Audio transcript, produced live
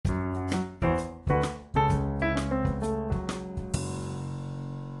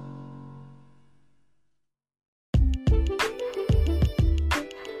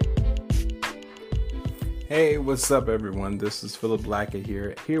Hey, what's up, everyone? This is Philip Blackett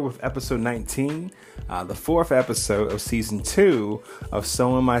here with episode 19, the fourth episode of season 2 of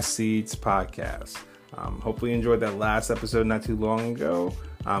Sowing My Seeds podcast. Hopefully you enjoyed that last episode not too long ago.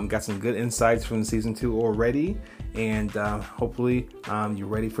 Got some good insights from season 2 already, and hopefully you're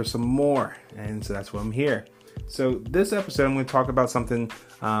ready for some more, and so that's why I'm here. So this episode I'm going to talk about something,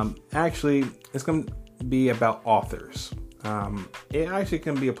 actually it's going to be about authors. It actually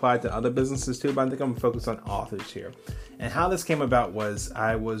can be applied to other businesses too, but I think I'm focused on authors here. And how this came about was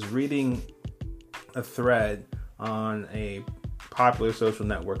I was reading a thread on a popular social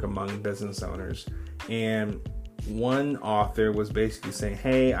network among business owners, and one author was basically saying,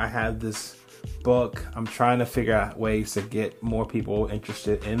 hey, I have this book. I'm trying to figure out ways to get more people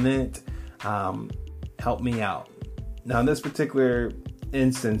interested in it. Help me out. Now, in this particular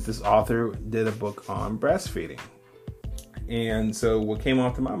instance, this author did a book on breastfeeding. And so what came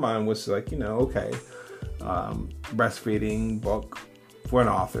off to my mind was like, okay, breastfeeding book for an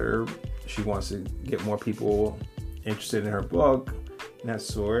author. She wants to get more people interested in her book and that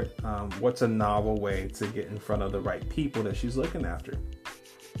sort. What's a novel way to get in front of the right people that she's looking after?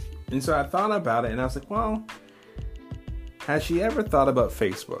 And so I thought about it and I was like, well, has she ever thought about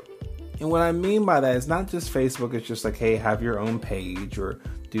Facebook? And what I mean by that is not just Facebook. It's just like, hey, have your own page or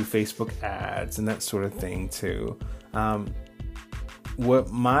do Facebook ads and that sort of thing too.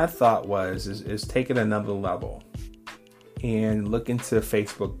 What my thought was is take it another level and look into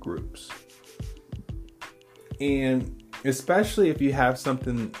Facebook groups. And especially if you have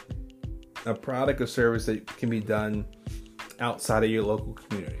something, a product or service that can be done outside of your local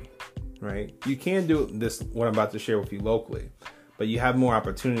community, right? You can do this, what I'm about to share with you locally, but you have more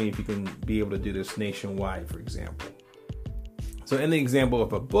opportunity if you can be able to do this nationwide, for example. So in the example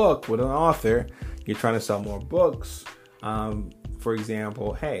of a book with an author, you're trying to sell more books. For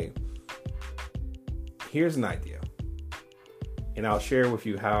example, hey, here's an idea. And I'll share with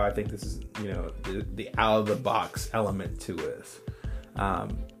you how I think this is, the out of the box element to this.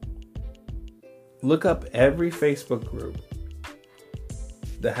 Look up every Facebook group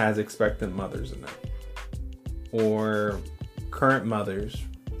that has expectant mothers in it, or current mothers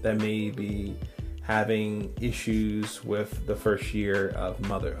that may be having issues with the first year of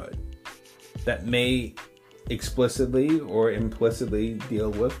motherhood, that may explicitly or implicitly deal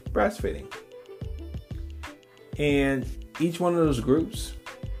with breastfeeding. And each one of those groups,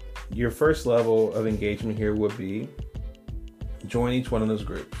 your first level of engagement here would be join each one of those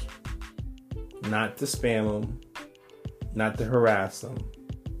groups. Not to spam them, not to harass them,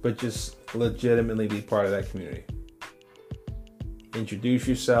 but just legitimately be part of that community. Introduce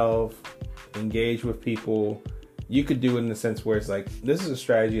yourself, engage with people. You could do it in the sense where it's like, this is a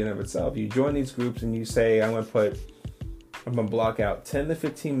strategy in and of itself. You join these groups and you say, I'm going to block out 10 to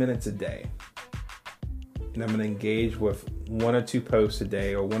 15 minutes a day. And I'm going to engage with 1 or 2 posts a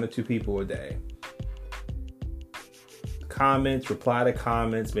day or 1 or 2 people a day. Comments, reply to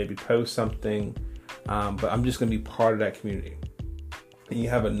comments, maybe post something. But I'm just going to be part of that community. And you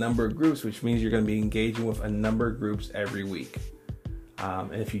have a number of groups, which means you're going to be engaging with a number of groups every week.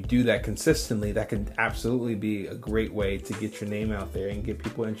 And if you do that consistently, that can absolutely be a great way to get your name out there and get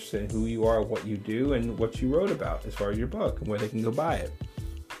people interested in who you are, what you do, and what you wrote about as far as your book and where they can go buy it.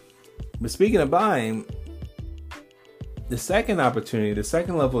 But speaking of buying, the second opportunity, the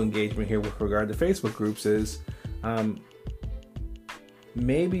second level engagement here with regard to Facebook groups is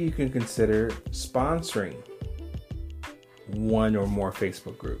maybe you can consider sponsoring 1 or more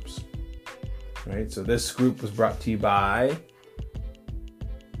Facebook groups. Right? So this group was brought to you by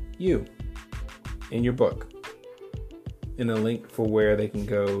you in your book, and a link for where they can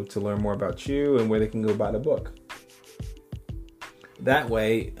go to learn more about you and where they can go buy the book. That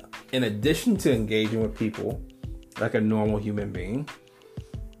way, in addition to engaging with people like a normal human being,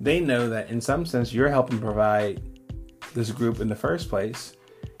 they know that in some sense you're helping provide this group in the first place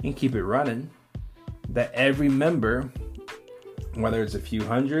and keep it running, that every member, whether it's a few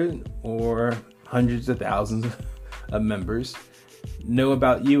hundred or hundreds of thousands of members, know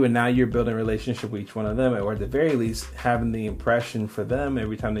about you, and now you're building a relationship with each one of them, or at the very least having the impression for them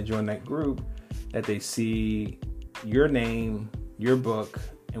every time they join that group that they see your name, your book,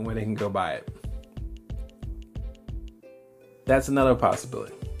 and where they can go buy it. That's another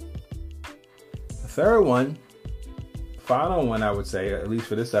possibility. The third one, final one, I would say, at least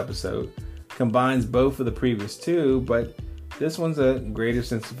for this episode, combines both of the previous two, but this one's a greater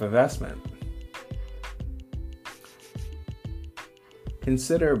sense of investment.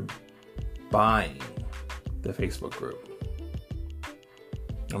 Consider buying the Facebook group.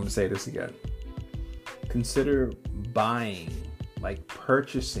 I'm going to say this again. Consider buying, like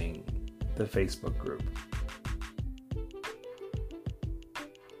purchasing the Facebook group.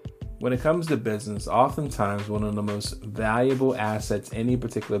 When it comes to business, oftentimes one of the most valuable assets any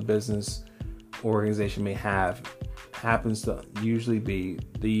particular business organization may have happens to usually be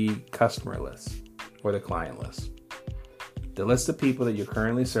the customer list or the client list. The list of people that you're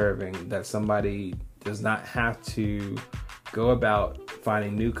currently serving, that somebody does not have to go about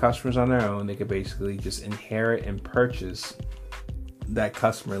finding new customers on their own. They could basically just inherit and purchase that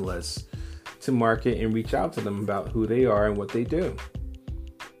customer list to market and reach out to them about who they are and what they do.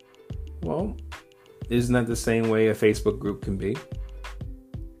 Well, isn't that the same way a Facebook group can be?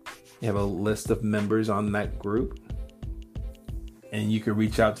 You have a list of members on that group, and you can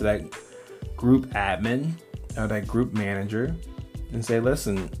reach out to that group admin or that group manager and say,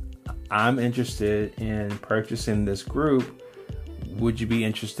 listen, I'm interested in purchasing this group. Would you be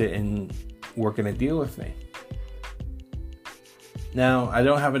interested in working a deal with me? Now, I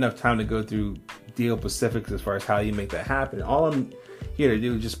don't have enough time to go through deal specifics as far as how you make that happen. All I'm here to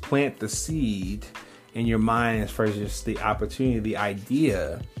do is just plant the seed in your mind as far as just the opportunity, the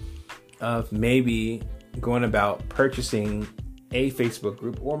idea of maybe going about purchasing a Facebook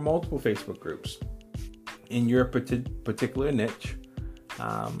group or multiple Facebook groups in your particular niche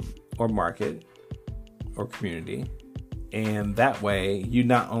or market or community. And that way you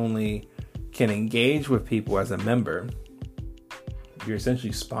not only can engage with people as a member, you're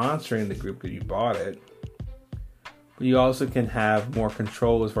essentially sponsoring the group because you bought it, but you also can have more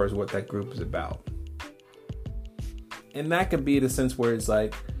control as far as what that group is about. And that could be the sense where it's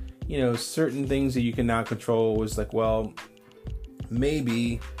like, certain things that you can now control was like, well,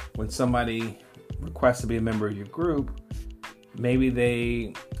 maybe when somebody requests to be a member of your group, maybe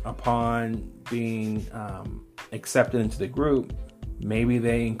they, upon being accepted into the group, maybe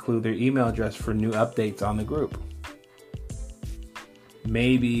they include their email address for new updates on the group.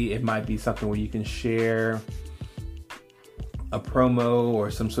 Maybe it might be something where you can share a promo or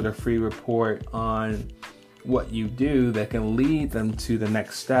some sort of free report on what you do that can lead them to the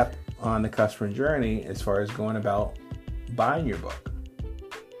next step on the customer journey as far as going about buying your book.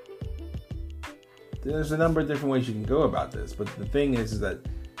 There's a number of different ways you can go about this, but the thing is that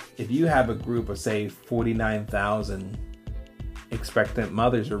if you have a group of, say, 49,000 expectant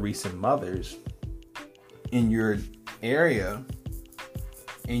mothers or recent mothers in your area,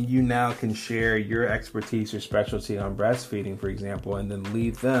 and you now can share your expertise, your specialty on breastfeeding, for example, and then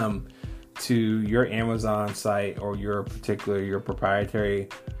lead them to your Amazon site or your proprietary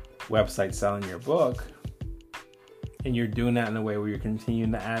website selling your book, and you're doing that in a way where you're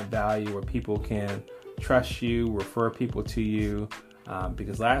continuing to add value, where people can trust you, refer people to you.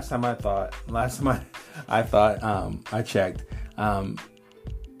 Because last time I checked,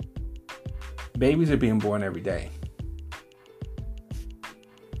 babies are being born every day.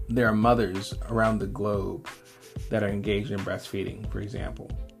 There are mothers around the globe that are engaged in breastfeeding, for example,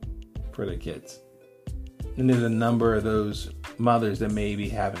 for their kids. And there's a number of those mothers that may be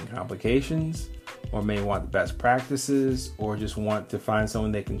having complications, or may want the best practices, or just want to find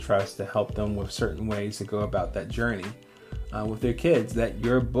someone they can trust to help them with certain ways to go about that journey with their kids that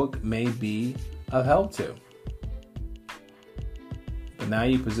your book may be of help to. But now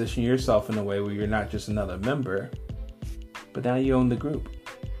you position yourself in a way where you're not just another member, but now you own the group.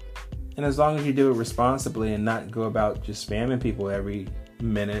 And as long as you do it responsibly and not go about just spamming people every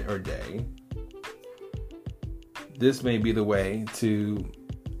minute or day, this may be the way to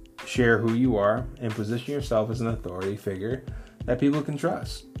share who you are and position yourself as an authority figure that people can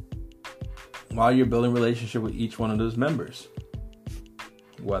trust while you're building a relationship with each one of those members.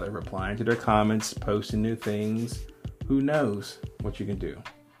 Whether replying to their comments, posting new things, who knows what you can do.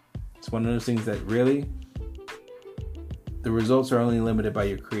 It's one of those things that really, the results are only limited by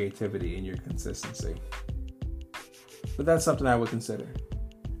your creativity and your consistency. But that's something I would consider.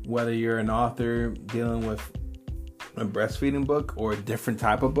 Whether you're an author dealing with a breastfeeding book or a different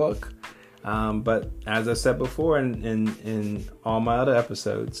type of book. But as I said before in all my other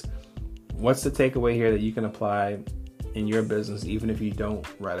episodes, what's the takeaway here that you can apply in your business even if you don't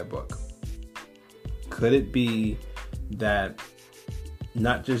write a book? Could it be that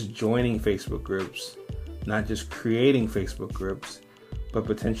not just joining Facebook groups, not just creating Facebook groups, but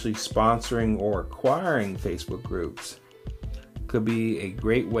potentially sponsoring or acquiring Facebook groups could be a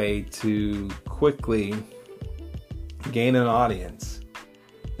great way to quickly gain an audience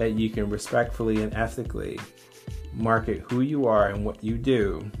that you can respectfully and ethically market who you are and what you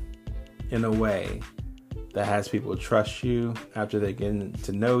do in a way that has people trust you after they get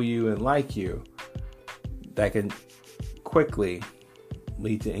to know you and like you, that can quickly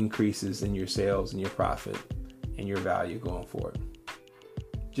lead to increases in your sales and your profit and your value going forward.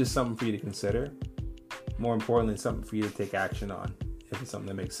 Just something for you to consider. More importantly, something for you to take action on if it's something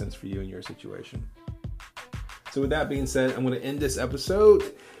that makes sense for you in your situation. So with that being said, I'm going to end this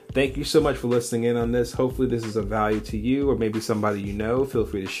episode. Thank you so much for listening in on this. Hopefully this is of value to you or maybe somebody you know. Feel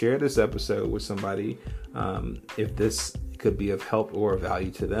free to share this episode with somebody if this could be of help or of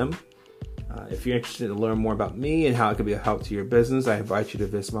value to them. If you're interested to learn more about me and how it could be of help to your business, I invite you to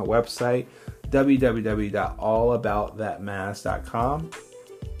visit my website, www.allaboutThatMass.com,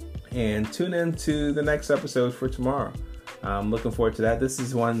 and tune in to the next episode for tomorrow. I'm looking forward to that. This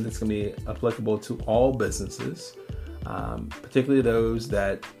is one that's going to be applicable to all businesses, particularly those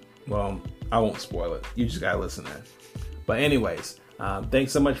that, well, I won't spoil it. You just got to listen in. But anyways,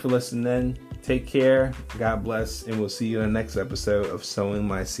 thanks so much for listening in. Take care. God bless. And we'll see you in the next episode of Sowing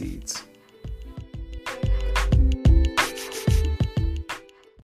My Seeds.